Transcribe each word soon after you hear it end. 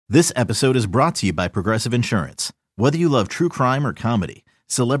This episode is brought to you by Progressive Insurance. Whether you love true crime or comedy,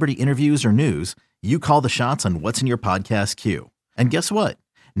 celebrity interviews or news, you call the shots on what's in your podcast queue. And guess what?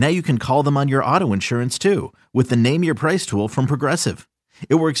 Now you can call them on your auto insurance too with the Name Your Price tool from Progressive.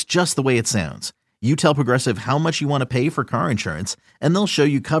 It works just the way it sounds. You tell Progressive how much you want to pay for car insurance, and they'll show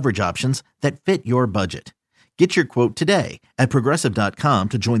you coverage options that fit your budget. Get your quote today at Progressive.com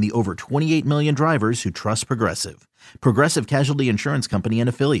to join the over 28 million drivers who trust Progressive. Progressive Casualty Insurance Company and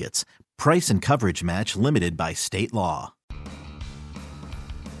Affiliates. Price and coverage match limited by state law.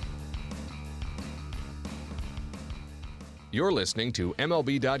 You're listening to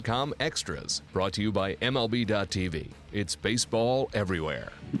MLB.com Extras, brought to you by MLB.tv. It's baseball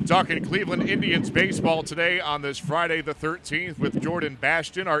everywhere. Talking Cleveland Indians baseball today on this Friday the 13th with Jordan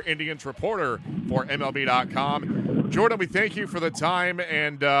Bastion, our Indians reporter for MLB.com. Jordan, we thank you for the time,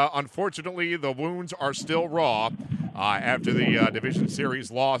 and unfortunately the wounds are still raw after the division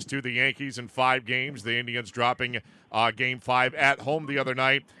series loss to the Yankees in 5 games. The Indians dropping Game 5 at home the other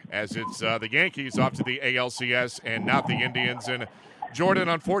night, as it's the Yankees off to the ALCS and not the Indians. And Jordan,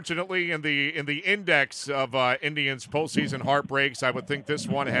 unfortunately, in the index of Indians postseason heartbreaks, I would think this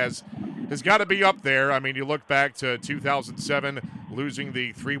one has got to be up there. I mean, you look back to 2007, losing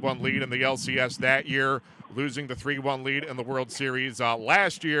the 3-1 lead in the LCS that year, losing the 3-1 lead in the World Series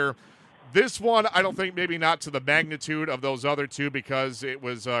last year. This one, I don't think maybe not to the magnitude of those other two because it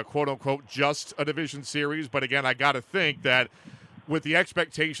was, quote-unquote, just a division series. But, again, I got to think that with the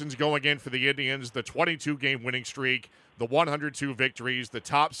expectations going in for the Indians, the 22-game winning streak, the 102 victories, the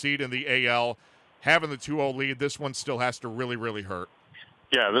top seed in the AL, having the 2-0 lead, this one still has to really, really hurt.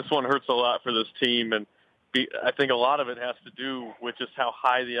 Yeah, this one hurts a lot for this team, and I think a lot of it has to do with just how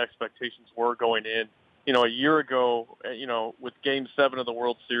high the expectations were going in. You know, a year ago, with Game 7 of the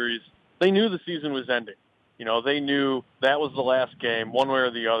World Series, they knew the season was ending. You know, they knew that was the last game, one way or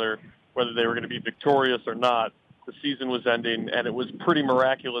the other, whether they were going to be victorious or not. The season was ending, and it was pretty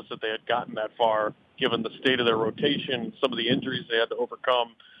miraculous that they had gotten that far, given the state of their rotation, some of the injuries they had to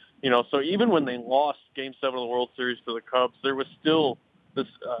overcome. You know, so even when they lost Game 7 of the World Series to the Cubs, there was still this,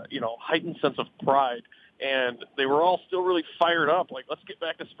 heightened sense of pride. And they were all still really fired up, like, let's get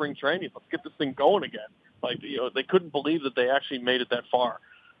back to spring training. Let's get this thing going again. Like, they couldn't believe that they actually made it that far.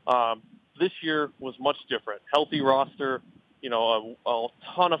 This year was much different. Healthy roster, a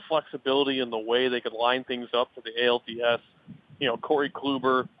ton of flexibility in the way they could line things up for the ALDS. Corey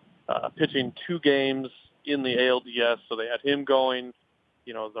Kluber pitching 2 games in the ALDS, so they had him going.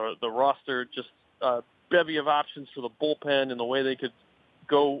 The roster just bevy of options for the bullpen and the way they could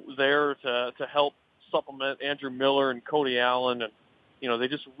go there to help supplement Andrew Miller and Cody Allen. And, they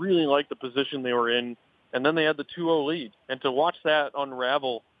just really liked the position they were in. And then they had the 2-0 lead. And to watch that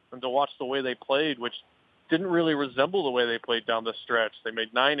unravel and to watch the way they played, which didn't really resemble the way they played down the stretch. They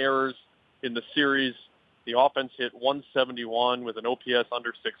made 9 errors in the series. The offense hit 171 with an OPS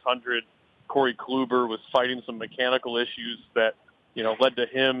under 600. Corey Kluber was fighting some mechanical issues that, led to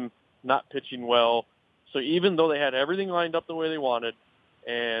him not pitching well. So even though they had everything lined up the way they wanted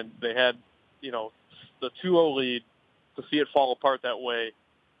and they had, the 2-0 lead, to see it fall apart that way,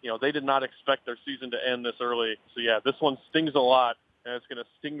 they did not expect their season to end this early. So, yeah, this one stings a lot, and it's going to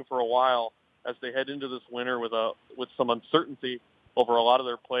sting for a while as they head into this winter with some uncertainty over a lot of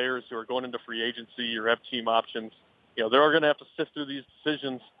their players who are going into free agency or have team options. They're going to have to sift through these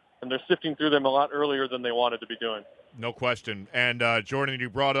decisions, and they're sifting through them a lot earlier than they wanted to be doing. No question. And, Jordan, you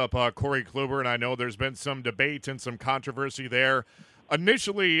brought up Corey Kluber, and I know there's been some debate and some controversy there.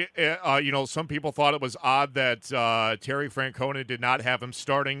 Initially, some people thought it was odd that Terry Francona did not have him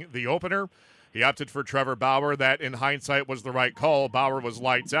starting the opener. He opted for Trevor Bauer. That, in hindsight, was the right call. Bauer was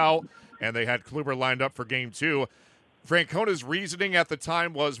lights out, and they had Kluber lined up for Game 2. Francona's reasoning at the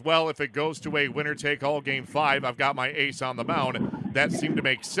time was, well, if it goes to a winner-take-all Game 5, I've got my ace on the mound. That seemed to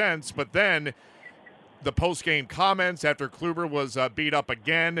make sense, but then the post-game comments after Kluber was beat up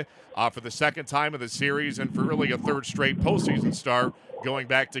again for the second time in the series and for really a third straight postseason start, going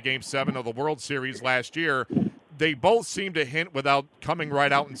back to Game 7 of the World Series last year. They both seem to hint, without coming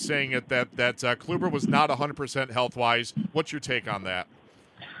right out and saying it, that Kluber was not 100% health-wise. What's your take on that?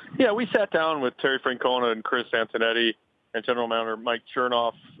 Yeah, we sat down with Terry Francona and Chris Antonetti and General Manager Mike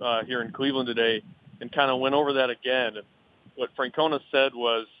Chernoff here in Cleveland today and kind of went over that again. And what Francona said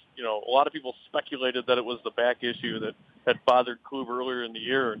was, a lot of people speculated that it was the back issue that had bothered Kluber earlier in the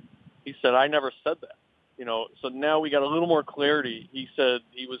year. And he said, I never said that. So now we got a little more clarity. He said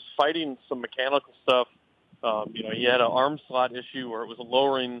he was fighting some mechanical stuff. He had an arm slot issue where it was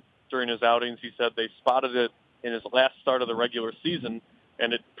lowering during his outings. He said they spotted it in his last start of the regular season,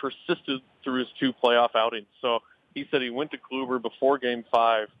 and it persisted through his 2 playoff outings. So he said he went to Kluber before Game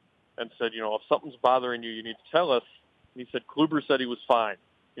 5 and said, if something's bothering you, you need to tell us. And he said Kluber said he was fine.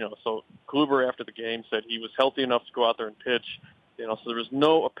 So Kluber after the game said he was healthy enough to go out there and pitch. So there was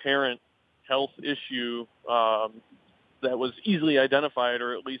no apparent health issue that was easily identified,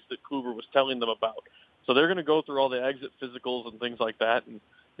 or at least that Kluber was telling them about. So they're going to go through all the exit physicals and things like that, and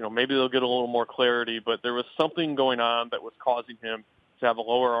maybe they'll get a little more clarity. But there was something going on that was causing him to have a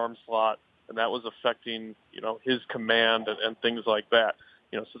lower arm slot, and that was affecting his command and things like that.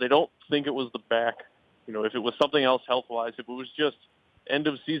 So they don't think it was the back. If it was something else health-wise, if it was just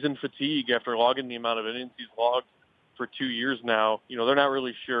end-of-season fatigue after logging the amount of innings he's logged for 2 years now, they're not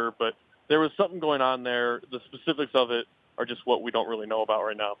really sure. But there was something going on there. The specifics of it are just what we don't really know about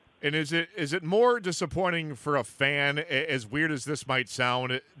right now. And is it more disappointing for a fan, as weird as this might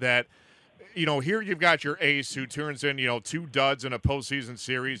sound, that here you've got your ace who turns in 2 duds in a postseason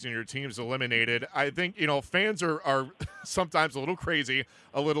series and your team's eliminated? I think fans are sometimes a little crazy,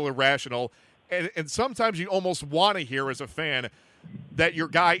 a little irrational, and sometimes you almost want to hear as a fan that your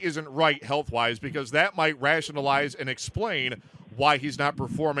guy isn't right health-wise, because that might rationalize and explain why he's not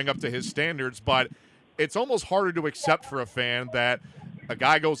performing up to his standards. But it's almost harder to accept for a fan that a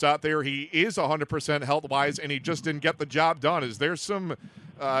guy goes out there, he is 100% health-wise, and he just didn't get the job done. Is there something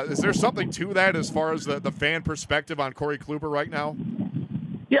to that as far as the fan perspective on Corey Kluber right now?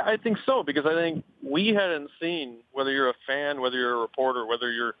 Yeah, I think so, because I think we hadn't seen, whether you're a fan, whether you're a reporter,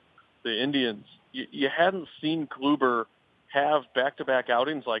 whether you're the Indians, you hadn't seen Kluber have back-to-back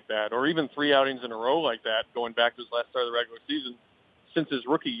outings like that, or even 3 outings in a row like that, going back to his last start of the regular season, since his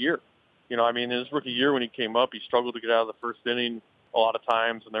rookie year. His rookie year when he came up, he struggled to get out of the first inning a lot of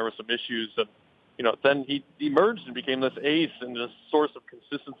times, and there were some issues. And, then he emerged and became this ace and this source of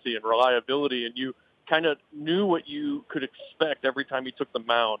consistency and reliability, and you kind of knew what you could expect every time he took the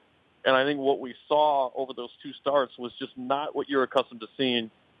mound. And I think what we saw over those 2 starts was just not what you're accustomed to seeing,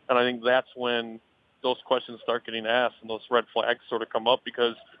 and I think that's when those questions start getting asked and those red flags sort of come up,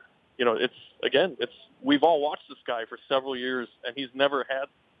 because, we've all watched this guy for several years, and he's never had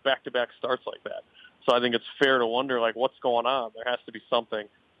back-to-back starts like that. So I think it's fair to wonder, what's going on? There has to be something.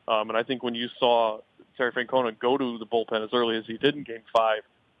 And I think when you saw Terry Francona go to the bullpen as early as he did in Game 5,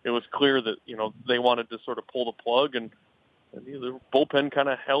 it was clear that, they wanted to sort of pull the plug, and the bullpen kind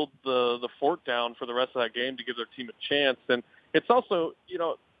of held the fort down for the rest of that game to give their team a chance. And it's also,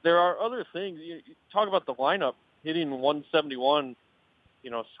 there are other things. You talk about the lineup hitting 171,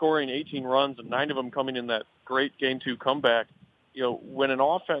 scoring 18 runs and 9 of them coming in that great Game 2 comeback. When an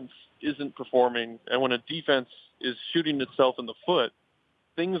offense isn't performing and when a defense is shooting itself in the foot,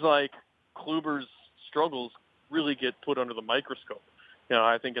 things like Kluber's struggles really get put under the microscope.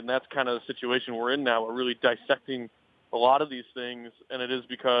 I think, and that's kind of the situation we're in now. We're really dissecting a lot of these things, and it is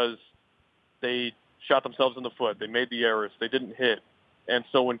because they shot themselves in the foot. They made the errors. They didn't hit. And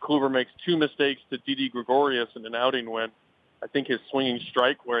so when Kluber makes 2 mistakes to Didi Gregorius in an outing when I think his swinging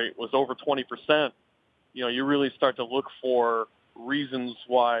strike rate was over 20%, you really start to look for reasons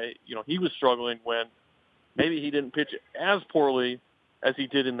why, he was struggling when maybe he didn't pitch as poorly as he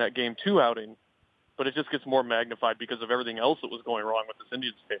did in that Game 2 outing, but it just gets more magnified because of everything else that was going wrong with this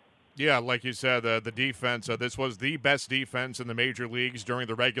Indians team. Yeah, like you said, the defense, this was the best defense in the major leagues during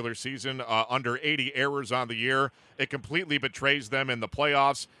the regular season, under 80 errors on the year. It completely betrays them in the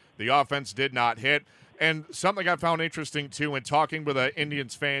playoffs. The offense did not hit. And something I found interesting, too, in talking with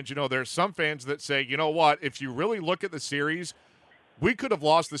Indians fans, there's some fans that say, you know what, if you really look at the series, we could have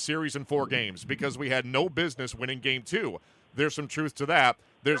lost the series in 4 games because we had no business winning Game 2. There's some truth to that.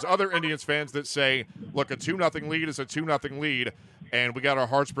 There's other Indians fans that say, look, a 2-0 lead is a 2-0 lead, and we got our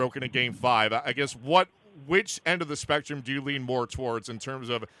hearts broken in Game 5. I guess which end of the spectrum do you lean more towards in terms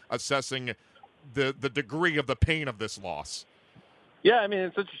of assessing the degree of the pain of this loss? Yeah,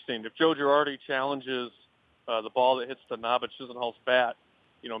 it's interesting. If Joe Girardi challenges the ball that hits the Nabich Chisenhall's bat,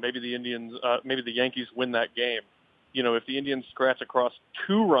 maybe the Yankees win that game. If the Indians scratch across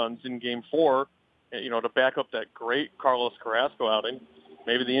 2 runs in Game 4, to back up that great Carlos Carrasco outing,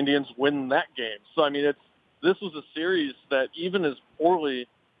 maybe the Indians win that game. So, this was a series that even as poorly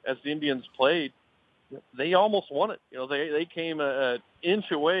as the Indians played, they almost won it. They came an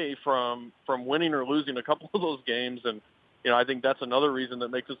inch away from winning or losing a couple of those games. And, I think that's another reason that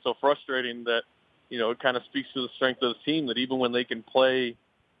makes it so frustrating that, it kind of speaks to the strength of the team that even when they can play,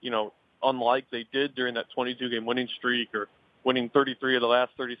 unlike they did during that 22-game winning streak or winning 33 of the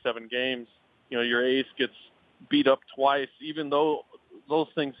last 37 games, your ace gets beat up twice. Even though those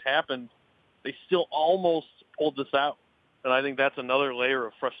things happened, they still almost pulled this out. And I think that's another layer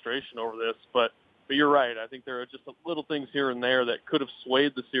of frustration over this. But you're right. I think there are just little things here and there that could have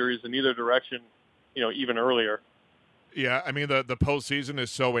swayed the series in either direction, even earlier. Yeah, I mean, the postseason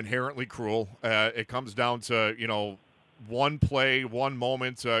is so inherently cruel. It comes down to, one play, one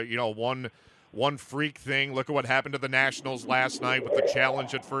moment, one freak thing. Look at what happened to the Nationals last night with the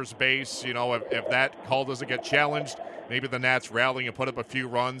challenge at first base. If that call doesn't get challenged, maybe the Nats rally and put up a few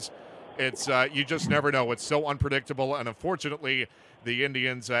runs. It's you just never know. It's so unpredictable, and unfortunately, the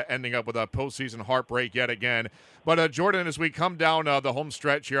Indians ending up with a postseason heartbreak yet again. But, Jordan, as we come down the home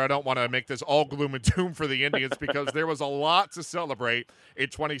stretch here, I don't want to make this all gloom and doom for the Indians because there was a lot to celebrate in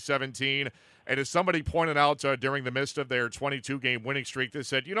 2017. And as somebody pointed out during the midst of their 22-game winning streak, they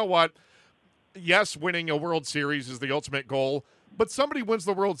said, you know what? Yes, winning a World Series is the ultimate goal, but somebody wins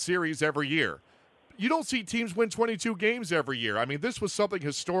the World Series every year. You don't see teams win 22 games every year. I mean, this was something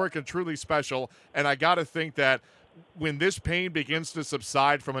historic and truly special, and I got to think that when this pain begins to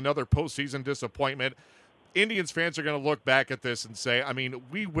subside from another postseason disappointment, Indians fans are going to look back at this and say, I mean,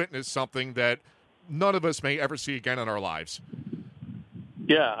 we witnessed something that none of us may ever see again in our lives.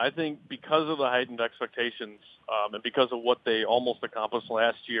 Yeah, I think because of the heightened expectations and because of what they almost accomplished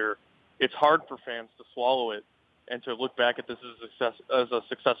last year, it's hard for fans to swallow it and to look back at this as a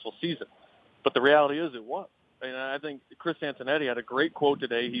successful season. But the reality is it was. And I think Chris Antonetti had a great quote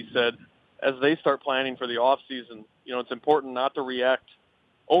today. He said, as they start planning for the offseason, it's important not to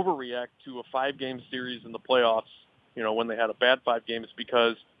overreact to a 5-game series in the playoffs, when they had a bad 5 games,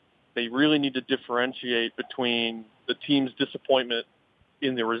 because they really need to differentiate between the team's disappointment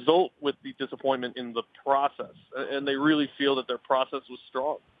in the result with the disappointment in the process. And they really feel that their process was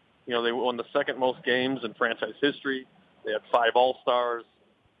strong. They won the second most games in franchise history. They had 5 All-Stars.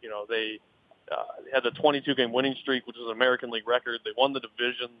 They had the 22-game winning streak, which was an American League record. They won the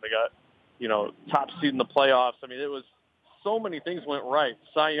division. They got, top seed in the playoffs. I mean, it was so many things went right.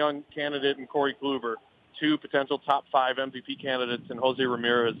 Cy Young candidate in Corey Kluber, 2 potential top 5 MVP candidates in Jose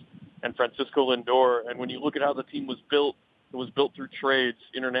Ramirez and Francisco Lindor. And when you look at how the team was built, it was built through trades,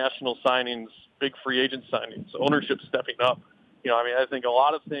 international signings, big free agent signings, ownership stepping up. I think a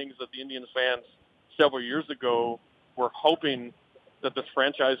lot of things that the Indians fans several years ago were hoping that this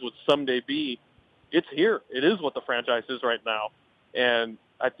franchise would someday be, it's here. It is what the franchise is right now. And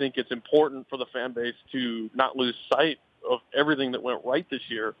I think it's important for the fan base to not lose sight of everything that went right this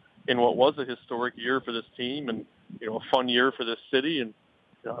year in what was a historic year for this team and, a fun year for this city. And,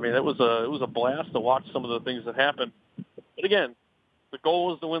 it was a blast to watch some of the things that happened. But again, the goal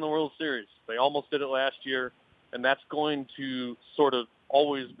was to win the World Series. They almost did it last year, and that's going to sort of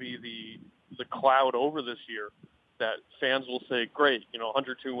always be the cloud over this year that fans will say, great,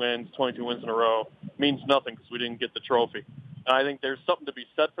 102 wins, 22 wins in a row means nothing because we didn't get the trophy. And I think there's something to be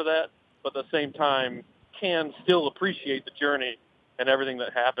said for that, but at the same time can still appreciate the journey and everything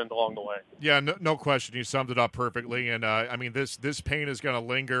that happened along the way. Yeah, no question. You summed it up perfectly. And, this pain is going to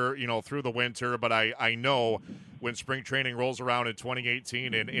linger, through the winter. But I know when spring training rolls around in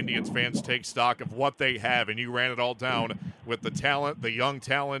 2018 and Indians fans take stock of what they have, and you ran it all down with the talent, the young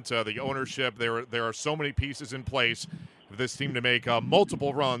talent, the ownership, there are so many pieces in place for this team to make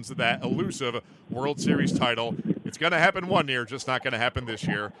multiple runs to that elusive World Series title. It's going to happen one year, just not going to happen this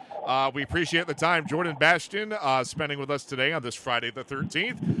year. We appreciate the time Jordan Bastian spending with us today on this Friday the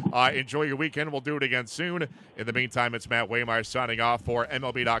 13th. Enjoy your weekend. We'll do it again soon. In the meantime, it's Matt Waymire signing off for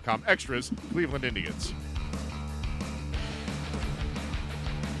MLB.com Extras, Cleveland Indians.